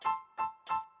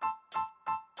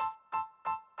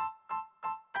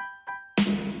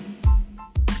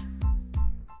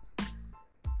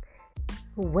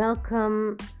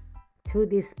Welcome to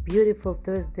this beautiful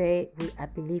Thursday. We are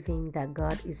believing that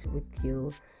God is with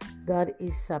you. God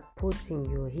is supporting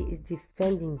you. He is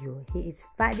defending you. He is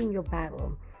fighting your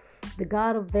battle. The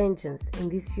God of vengeance in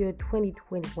this year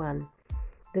 2021,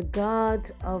 the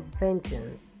God of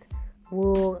vengeance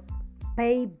will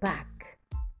pay back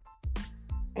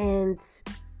and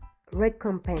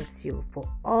recompense you for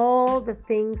all the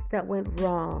things that went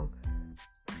wrong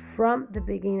from the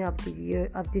beginning of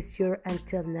this year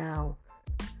until now.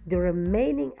 The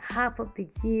remaining half of the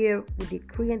year, we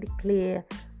decree and declare,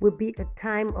 will be a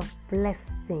time of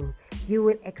blessing. You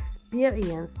will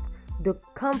experience the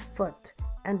comfort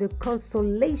and the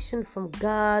consolation from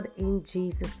God in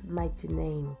Jesus' mighty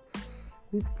name.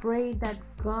 We pray that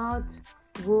God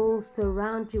will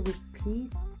surround you with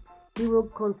peace. He will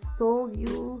console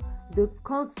you. The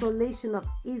consolation of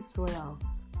Israel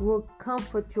will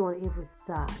comfort you on every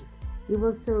side. He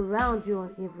will surround you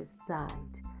on every side.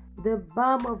 The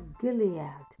balm of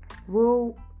Gilead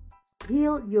will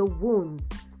heal your wounds,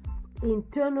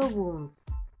 internal wounds,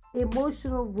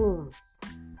 emotional wounds,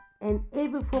 and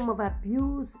every form of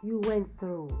abuse you went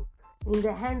through in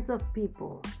the hands of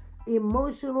people,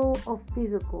 emotional or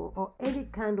physical or any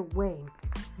kind of way.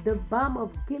 The balm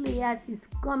of Gilead is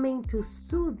coming to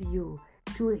soothe you,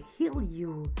 to heal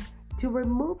you, to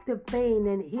remove the pain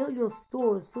and heal your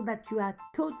sores so that you are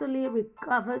totally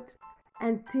recovered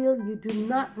until you do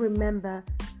not remember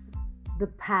the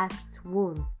past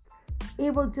wounds.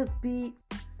 It will just be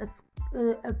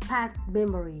a past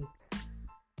memory.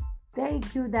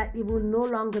 Thank you that it will no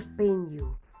longer pain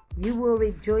you. You will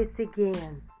rejoice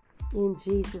again in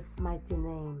Jesus' mighty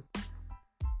name.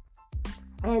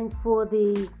 And for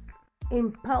the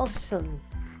impulsion,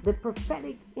 the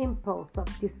prophetic impulse of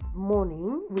this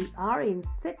morning, we are in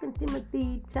 2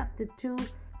 Timothy chapter 2,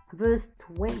 verse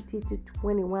 20 to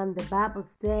 21. The Bible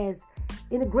says,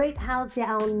 "In a great house there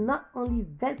are not only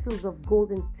vessels of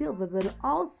gold and silver, but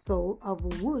also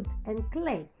of wood and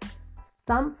clay,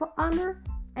 some for honor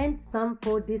and some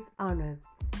for dishonor.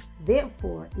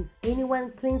 Therefore, if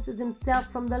anyone cleanses himself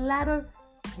from the latter,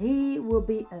 he will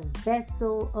be a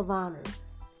vessel of honor,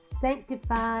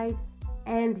 sanctified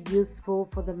and useful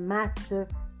for the master,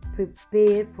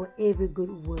 prepared for every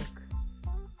good work."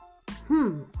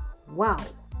 Wow,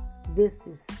 this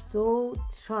is so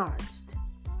charged,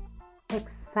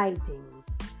 exciting.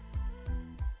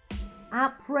 Our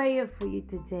prayer for you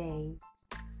today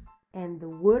and the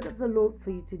word of the Lord for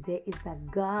you today is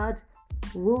that God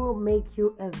will make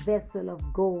you a vessel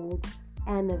of gold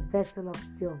and a vessel of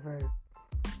silver.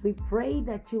 We pray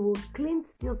that you will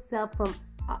cleanse yourself from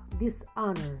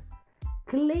dishonor.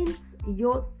 Cleanse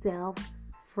yourself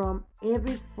from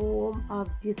every form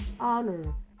of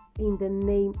dishonor in the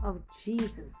name of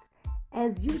Jesus.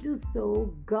 As you do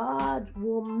so, God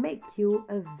will make you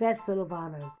a vessel of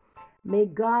honor. May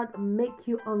God make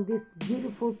you on this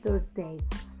beautiful Thursday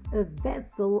a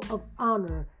vessel of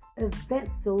honor, a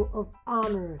vessel of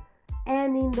honor.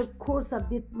 And in the course of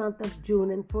this month of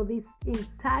June and for this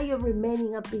entire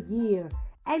remaining of the year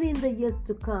and in the years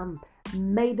to come,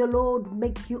 may the Lord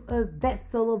make you a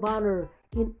vessel of honor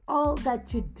in all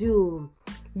that you do.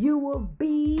 You will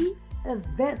be a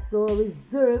vessel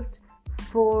reserved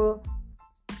for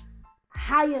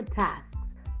higher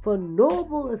tasks, for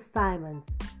noble assignments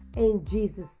in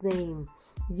Jesus' name.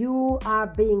 You are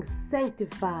being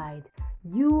sanctified.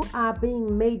 You are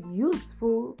being made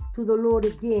useful to the Lord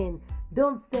again.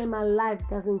 Don't say my life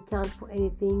doesn't count for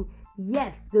anything.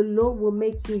 Yes, the Lord will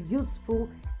make you useful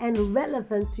and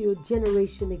relevant to your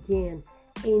generation again.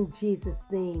 In Jesus'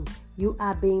 name, you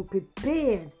are being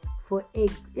prepared for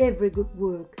every good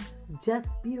work. Just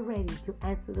be ready to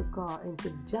answer the call and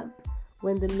to jump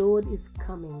when the Lord is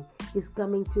coming. He's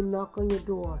coming to knock on your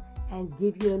door and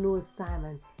give you a new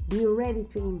assignment. Be ready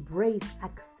to embrace,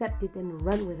 accept it, and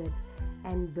run with it.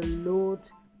 And the Lord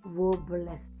will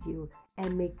bless you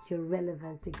and make you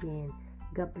relevant again.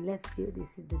 God bless you.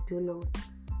 This is the Doulos,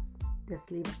 the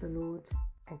slave of the Lord.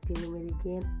 Until we meet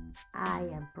again, I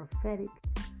am prophetic.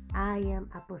 I am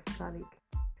apostolic.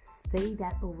 Say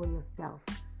that over yourself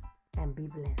and be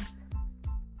blessed.